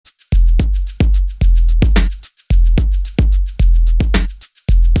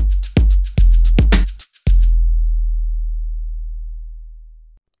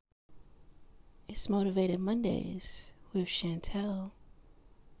Motivated Mondays with Chantel.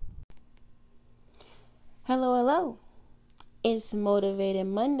 Hello. It's Motivated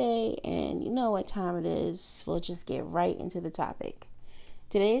Monday, and you know what time it is. We'll just get right into the topic.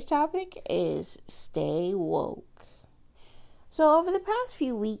 Today's topic is stay woke. So over the past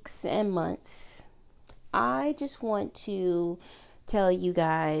few weeks and months, I just want to tell you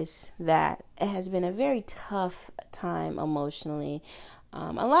guys that it has been a very tough time emotionally.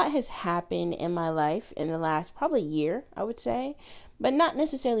 A lot has happened in my life in the last probably year, I would say, but not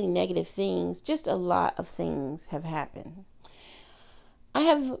necessarily negative things, just a lot of things have happened. I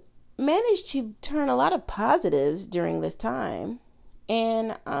have managed to turn a lot of positives during this time,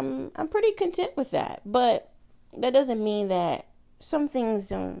 and I'm pretty content with that, but that doesn't mean that some things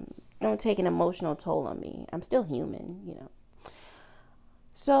don't take an emotional toll on me. I'm still human.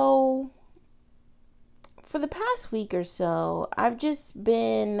 So for the past week or so, I've just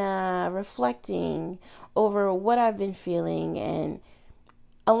been reflecting over what I've been feeling and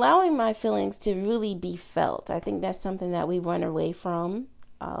allowing my feelings to really be felt. I think that's something that we run away from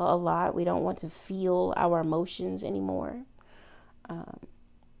a lot. We don't want to feel our emotions anymore.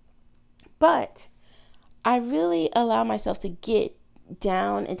 But I really allow myself to get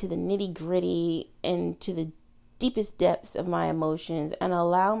down into the nitty gritty, into the deepest depths of my emotions, and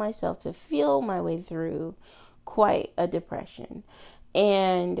allow myself to feel my way through quite a depression.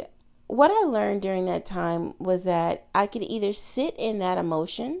 And what I learned during that time was that I could either sit in that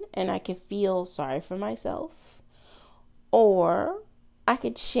emotion and I could feel sorry for myself, or I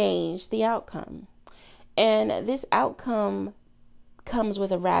could change the outcome. And this outcome comes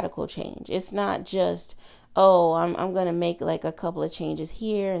with a radical change. It's not just, I'm going to make like a couple of changes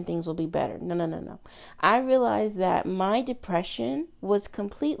here and things will be better. No. I realized that my depression was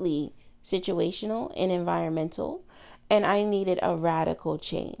completely situational and environmental, and I needed a radical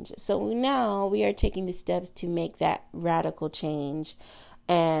change. So now we are taking the steps to make that radical change,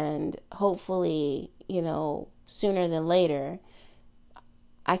 and hopefully, sooner than later,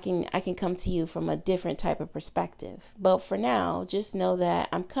 I can come to you from a different type of perspective. But for now, just know that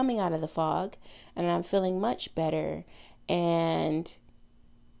I'm coming out of the fog and I'm feeling much better, and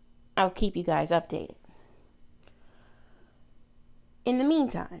I'll keep you guys updated. In the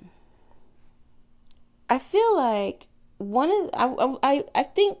meantime, I feel like I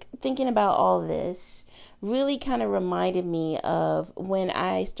think thinking about all this really kind of reminded me of when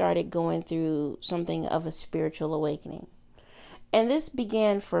I started going through something of a spiritual awakening. And this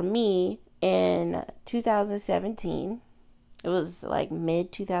began for me in 2017. It was like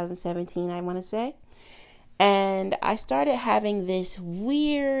mid 2017, I want to say. And I started having this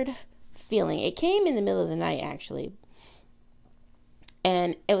weird feeling. It came in the middle of the night, actually.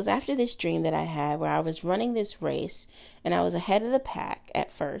 And it was after this dream that I had where I was running this race and I was ahead of the pack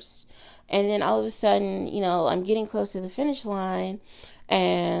at first. And then all of a sudden, I'm getting close to the finish line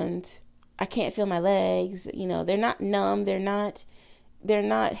and I can't feel my legs. They're not numb. They're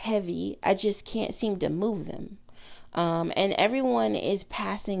not heavy. I just can't seem to move them. And everyone is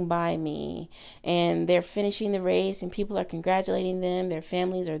passing by me and they're finishing the race and people are congratulating them. Their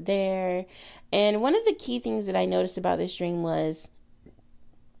families are there. And one of the key things that I noticed about this dream was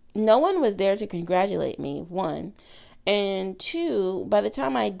no one was there to congratulate me, one. And two, by the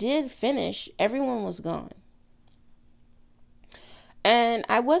time I did finish, everyone was gone. And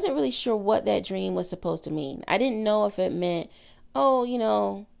I wasn't really sure what that dream was supposed to mean. I didn't know if it meant,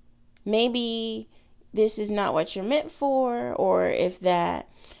 maybe this is not what you're meant for, or if that,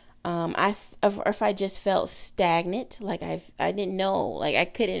 if I just felt stagnant, like I didn't know, like I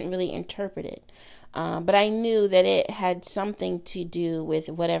couldn't really interpret it. But I knew that it had something to do with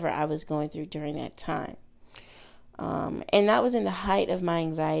whatever I was going through during that time. And that was in the height of my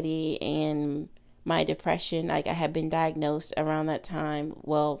anxiety and my depression. Like I had been diagnosed around that time.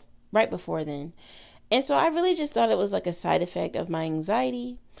 Well, right before then. And so I really just thought it was like a side effect of my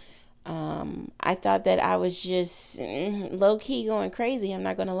anxiety. I thought that I was just low key going crazy. I'm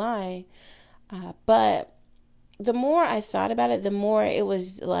not going to lie. But the more I thought about it, the more it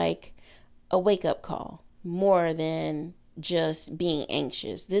was like a wake up call more than just being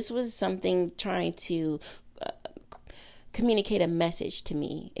anxious. This was something trying to communicate a message to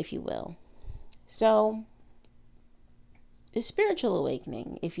me, if you will. So the spiritual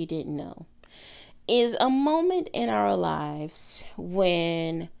awakening, if you didn't know, is a moment in our lives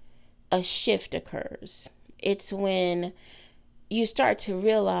when a shift occurs. It's when you start to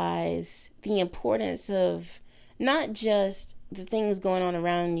realize the importance of not just the things going on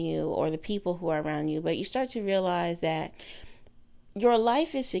around you or the people who are around you, but you start to realize that your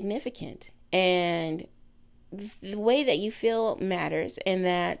life is significant and the way that you feel matters, and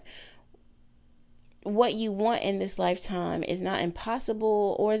that what you want in this lifetime is not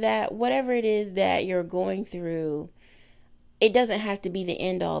impossible, or that whatever it is that you're going through, it doesn't have to be the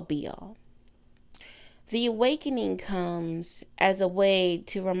end all be all. The awakening comes as a way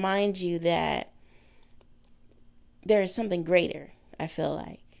to remind you that there is something greater, I feel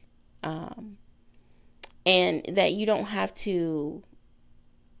like. And that you don't have to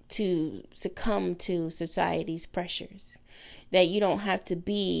succumb to society's pressures. That you don't have to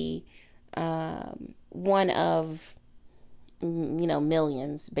be one of,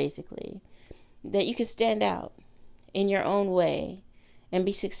 millions, basically. That you can stand out in your own way and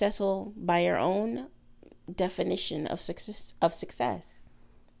be successful by your own definition of success.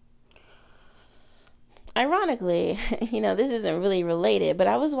 Ironically, this isn't really related, but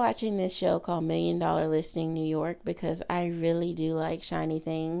I was watching this show called $1 Million Listing New York because I really do like shiny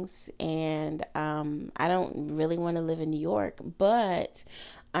things, and I don't really want to live in New York, but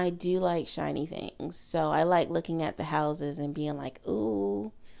I do like shiny things. So I like looking at the houses and being like,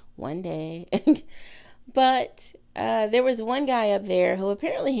 ooh, one day. But there was one guy up there who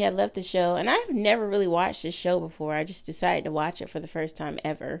apparently he had left the show, and I've never really watched this show before. I just decided to watch it for the first time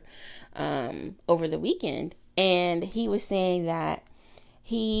ever over the weekend, and he was saying that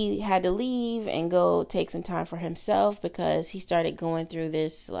he had to leave and go take some time for himself because he started going through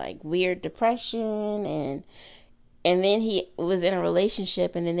this like weird depression, and then he was in a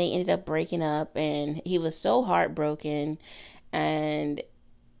relationship, and then they ended up breaking up, and he was so heartbroken. And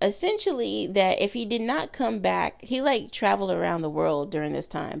essentially that if he did not come back, he like traveled around the world during this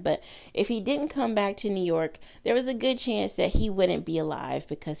time, but if he didn't come back to New York, there was a good chance that he wouldn't be alive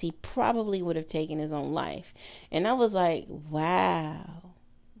because he probably would have taken his own life. And I was like, wow,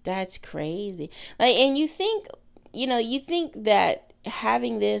 that's crazy. Like, and you think that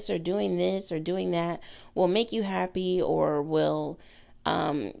having this or doing that will make you happy, or will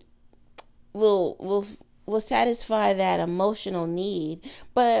satisfy that emotional need,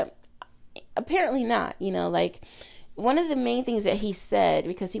 but apparently not. Like, one of the main things that he said,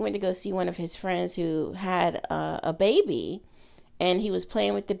 because he went to go see one of his friends who had a baby, and he was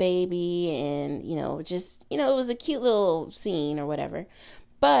playing with the baby, and it was a cute little scene or whatever,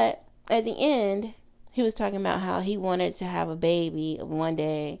 but at the end he was talking about how he wanted to have a baby one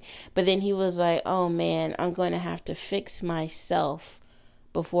day, but then he was like, oh man, I'm going to have to fix myself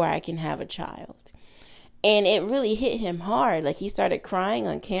before I can have a child. And it really hit him hard. Like, he started crying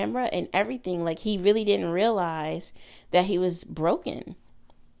on camera and everything. Like, he really didn't realize that he was broken.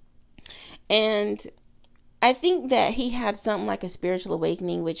 And I think that he had something like a spiritual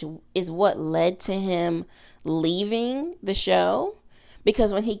awakening, which is what led to him leaving the show.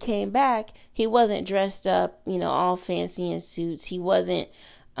 Because when he came back, he wasn't dressed up, all fancy in suits. He wasn't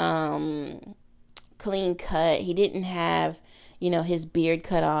clean cut. He didn't have his beard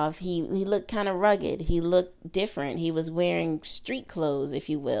cut off. He looked kind of rugged. He looked different. He was wearing street clothes, if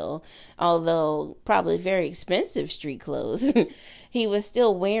you will, although probably very expensive street clothes. He was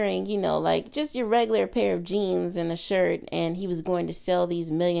still wearing, like just your regular pair of jeans and a shirt, and he was going to sell these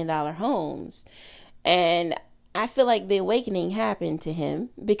 $1 million homes. And I feel like the awakening happened to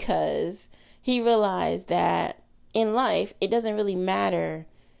him because he realized that in life, it doesn't really matter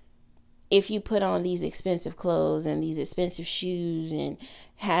if you put on these expensive clothes and these expensive shoes and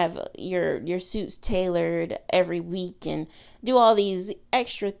have your suits tailored every week and do all these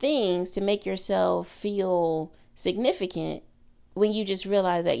extra things to make yourself feel significant, when you just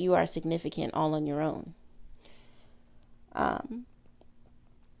realize that you are significant all on your own. I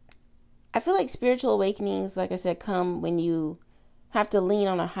feel like spiritual awakenings, like I said, come when you have to lean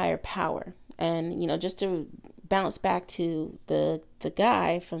on a higher power. And, just to bounce back to the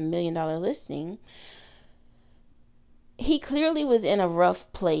guy from $1 Million Listing, he clearly was in a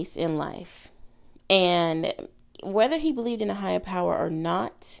rough place in life. And whether he believed in a higher power or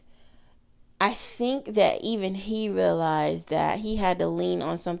not, I think that even he realized that he had to lean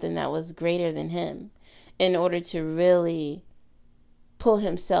on something that was greater than him in order to really pull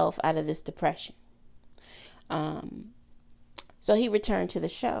himself out of this depression. So he returned to the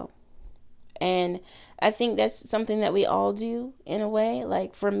show. And I think that's something that we all do in a way.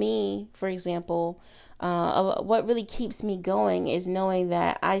 Like, for me, for example, what really keeps me going is knowing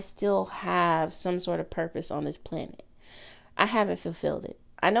that I still have some sort of purpose on this planet. I haven't fulfilled it.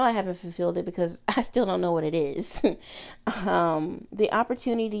 I know I haven't fulfilled it because I still don't know what it is. The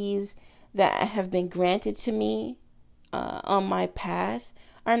opportunities that have been granted to me on my path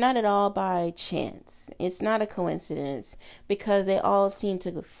are not at all by chance. It's not a coincidence, because they all seem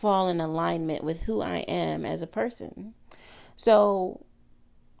to fall in alignment with who I am as a person. So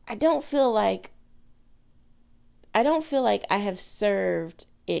I don't feel like I have served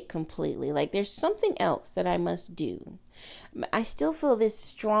it completely. Like there's something else that I must do. I still feel this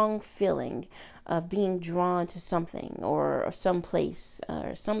strong feeling of being drawn to something or some place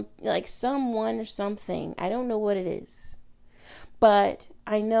or some like someone or something. I don't know what it is, but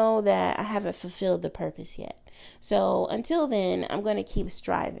I know that I haven't fulfilled the purpose yet. So until then, I'm going to keep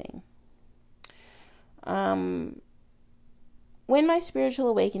striving. When my spiritual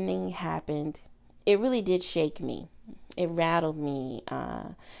awakening happened, it really did shake me. It rattled me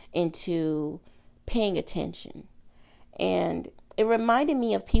into paying attention. And it reminded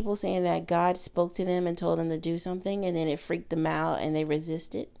me of people saying that God spoke to them and told them to do something, and then it freaked them out and they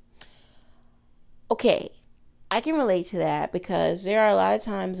resisted. Okay, I can relate to that because there are a lot of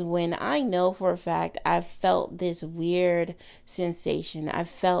times when I know for a fact I've felt this weird sensation. I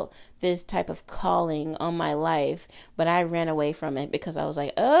felt this type of calling on my life, but I ran away from it because I was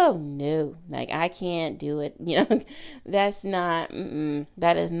like, oh no, like I can't do it. That's not,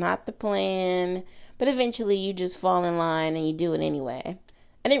 that is not the plan. But eventually you just fall in line and you do it anyway.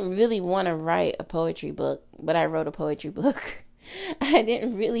 I didn't really want to write a poetry book, but I wrote a poetry book. I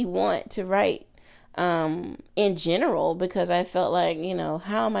didn't really want to write in general because I felt like,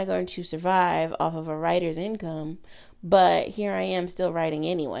 how am I going to survive off of a writer's income? But here I am still writing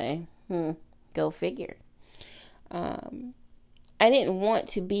anyway. Go figure. I didn't want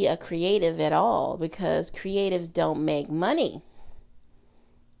to be a creative at all because creatives don't make money.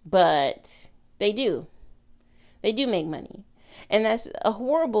 But they do. They do make money. And that's a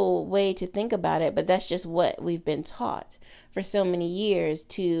horrible way to think about it, but that's just what we've been taught for so many years,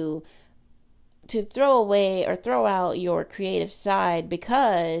 to throw away or throw out your creative side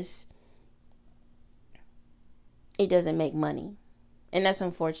because it doesn't make money. And that's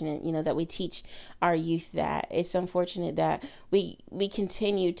unfortunate, that we teach our youth that. It's unfortunate that we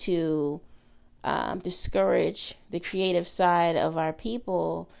continue to discourage the creative side of our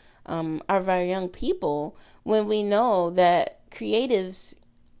people, of our young people, when we know that creatives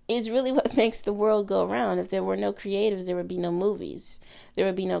is really what makes the world go around. If there were no creatives, there would be no movies. There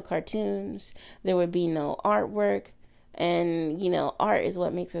would be no cartoons. There would be no artwork. And, art is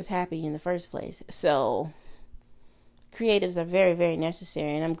what makes us happy in the first place. So creatives are very, very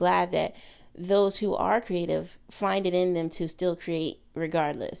necessary. And I'm glad that those who are creative find it in them to still create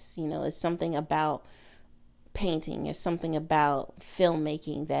regardless. It's something about painting, it's something about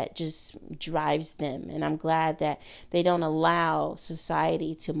filmmaking that just drives them. And I'm glad that they don't allow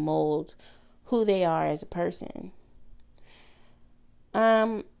society to mold who they are as a person.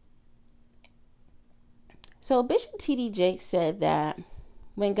 So Bishop T.D. Jakes said that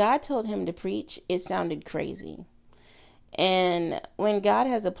when God told him to preach, it sounded crazy. And when God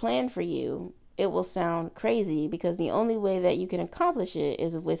has a plan for you, it will sound crazy because the only way that you can accomplish it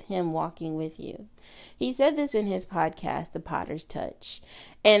is with him walking with you. He said this in his podcast, The Potter's Touch.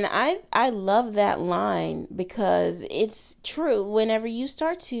 And I love that line because it's true. Whenever you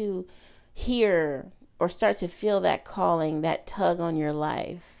start to hear or start to feel that calling, that tug on your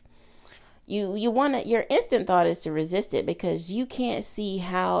life, your instant thought is to resist it because you can't see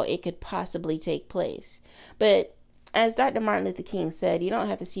how it could possibly take place. But as Dr. Martin Luther King said, you don't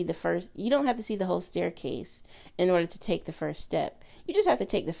have to see the whole staircase in order to take the first step. You just have to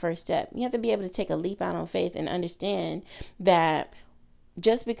take the first step. You have to be able to take a leap out on faith and understand that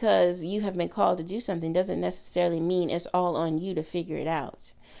just because you have been called to do something doesn't necessarily mean it's all on you to figure it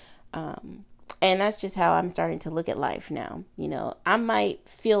out. And that's just how I'm starting to look at life now. I might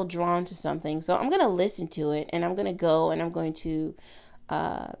feel drawn to something, so I'm going to listen to it and I'm going to go and I'm going to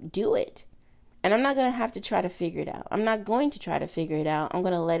do it. And I'm not going to have to try to figure it out. I'm not going to try to figure it out. I'm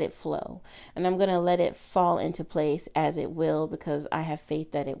going to let it flow. And I'm going to let it fall into place as it will because I have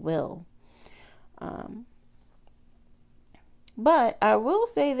faith that it will. But I will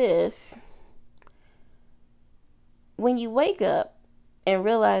say this. When you wake up and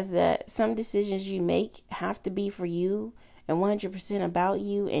realize that some decisions you make have to be for you and 100% about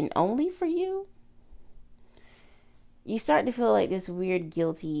you and only for you, you start to feel like this weird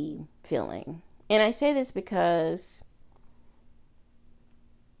guilty feeling. And I say this because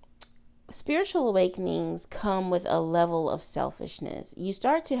spiritual awakenings come with a level of selfishness. You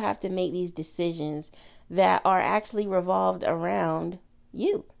start to have to make these decisions that are actually revolved around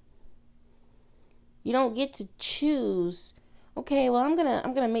you. You don't get to choose, okay, well, I'm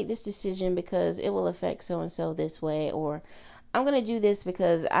gonna make this decision because it will affect so and so this way, or I'm gonna do this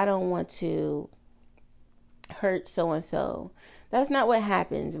because I don't want to hurt so and so. That's not what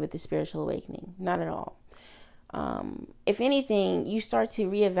happens with the spiritual awakening. Not at all. If anything, you start to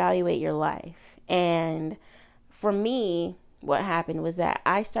reevaluate your life. And for me, what happened was that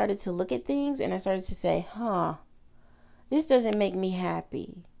I started to look at things and I started to say, This doesn't make me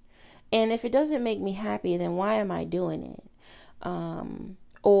happy. And if it doesn't make me happy, then why am I doing it?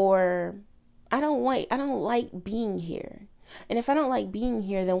 Or I don't like being here. And if I don't like being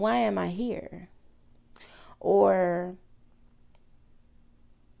here, then why am I here? Or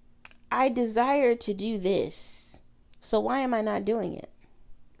I desire to do this, so why am I not doing it?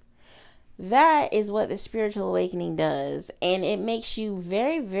 That is what the spiritual awakening does, and it makes you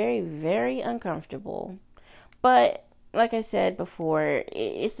very, very, very uncomfortable. But like I said before,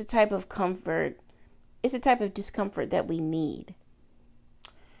 it's the type of comfort, it's the type of discomfort that we need.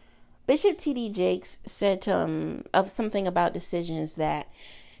 Bishop T.D. Jakes said of something about decisions that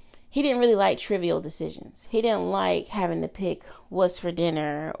he didn't really like trivial decisions. He didn't like having to pick what's for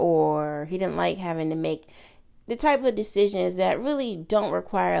dinner, or he didn't like having to make the type of decisions that really don't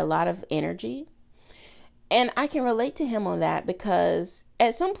require a lot of energy. And I can relate to him on that, because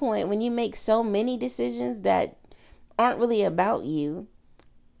at some point when you make so many decisions that aren't really about you,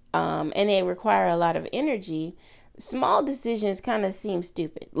 and they require a lot of energy, small decisions kind of seem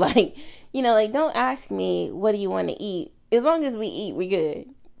stupid. Like, like, don't ask me, what do you want to eat? As long as we eat, we good.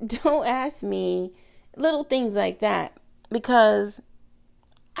 Don't ask me little things like that, because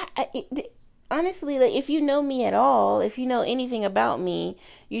honestly, like, if you know me at all, if you know anything about me,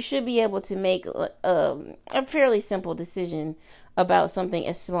 you should be able to make a fairly simple decision about something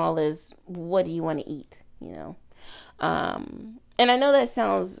as small as, what do you want to eat, and I know that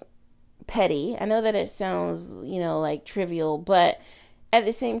sounds petty. I know that it sounds, like trivial, but at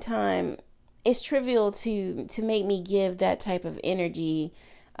the same time, it's trivial to make me give that type of energy.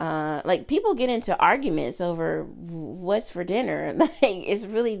 Like, people get into arguments over what's for dinner. Like, it's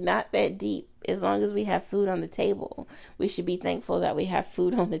really not that deep. As long as we have food on the table, we should be thankful that we have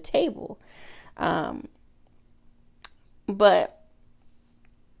food on the table. But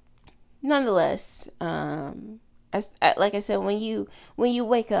nonetheless, like I said, when you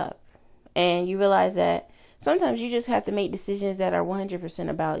wake up and you realize that sometimes you just have to make decisions that are 100%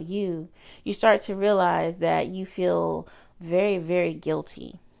 about you, you start to realize that you feel very, very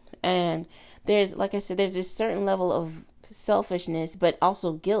guilty. And there's, like I said, there's this certain level of selfishness, but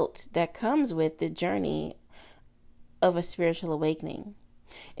also guilt that comes with the journey of a spiritual awakening.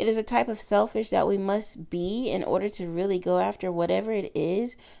 It is a type of selfish that we must be in order to really go after whatever it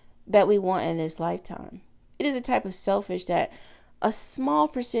is that we want in this lifetime. It is a type of selfish that a small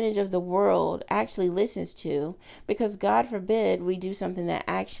percentage of the world actually listens to, because God forbid we do something that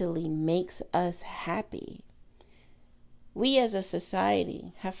actually makes us happy. We as a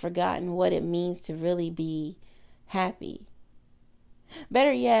society have forgotten what it means to really be happy.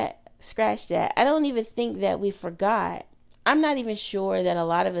 Better yet, scratch that. I don't even think that we forgot. I'm not even sure that a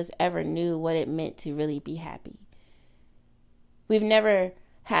lot of us ever knew what it meant to really be happy. We've never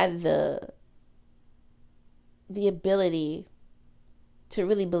had the ability to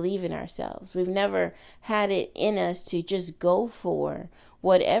really believe in ourselves. We've never had it in us to just go for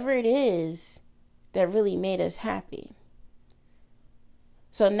whatever it is that really made us happy.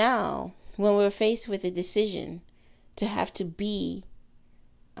 So now, when we're faced with a decision to have to be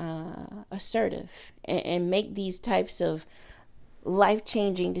assertive and make these types of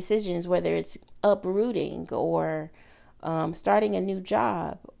life-changing decisions, whether it's uprooting or starting a new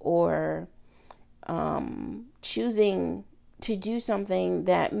job, or choosing to do something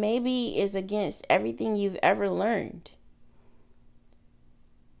that maybe is against everything you've ever learned.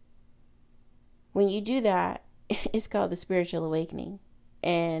 When you do that, it's called the spiritual awakening.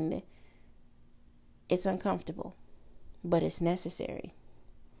 And it's uncomfortable, but it's necessary.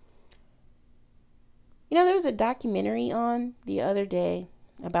 There was a documentary on the other day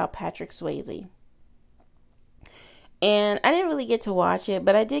about Patrick Swayze. And I didn't really get to watch it,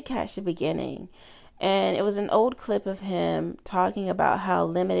 but I did catch the beginning. And it was an old clip of him talking about how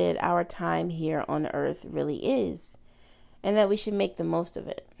limited our time here on earth really is, and that we should make the most of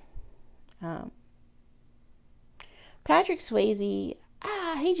it. Patrick Swayze,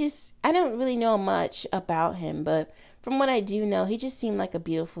 I don't really know much about him, but from what I do know, he just seemed like a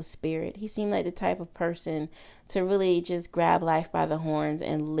beautiful spirit. He seemed like the type of person to really just grab life by the horns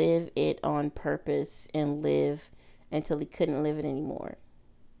and live it on purpose, and live until he couldn't live it anymore.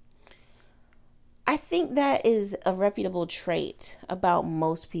 I think that is a reputable trait about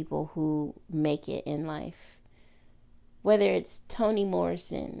most people who make it in life. Whether it's Toni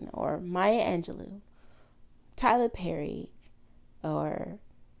Morrison or Maya Angelou, Tyler Perry, or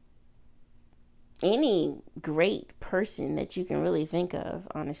any great person that you can really think of,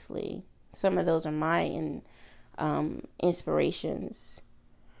 honestly. Some of those are my inspirations.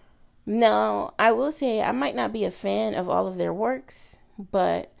 Now, I will say I might not be a fan of all of their works,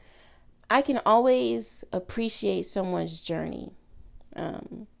 but I can always appreciate someone's journey.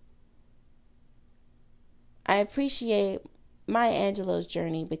 Um, I appreciate Maya Angelou's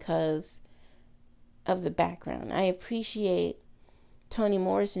journey because of the background. I appreciate Toni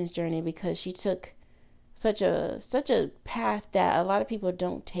Morrison's journey because she took such a path that a lot of people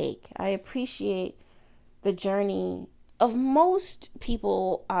don't take. I appreciate the journey of most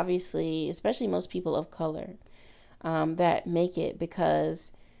people, obviously, especially most people of color, that make it,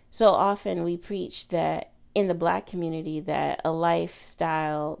 because so often we preach that in the Black community that a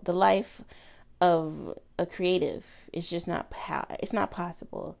lifestyle, the life of a creative is just not it's not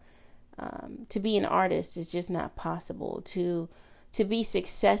possible. To be an artist is just not possible. To be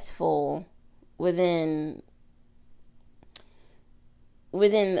successful within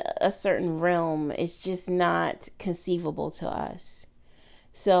a certain realm is just not conceivable to us.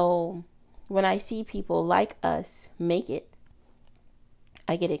 So when I see people like us make it,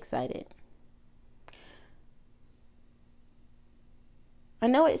 I get excited. I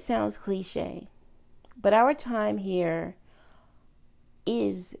know it sounds cliche, but our time here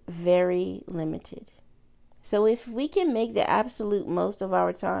is very limited. So if we can make the absolute most of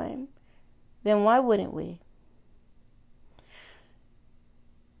our time, then why wouldn't we?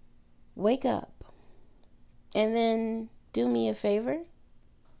 Wake up and then do me a favor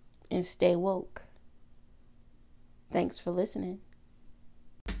and stay woke. Thanks for listening.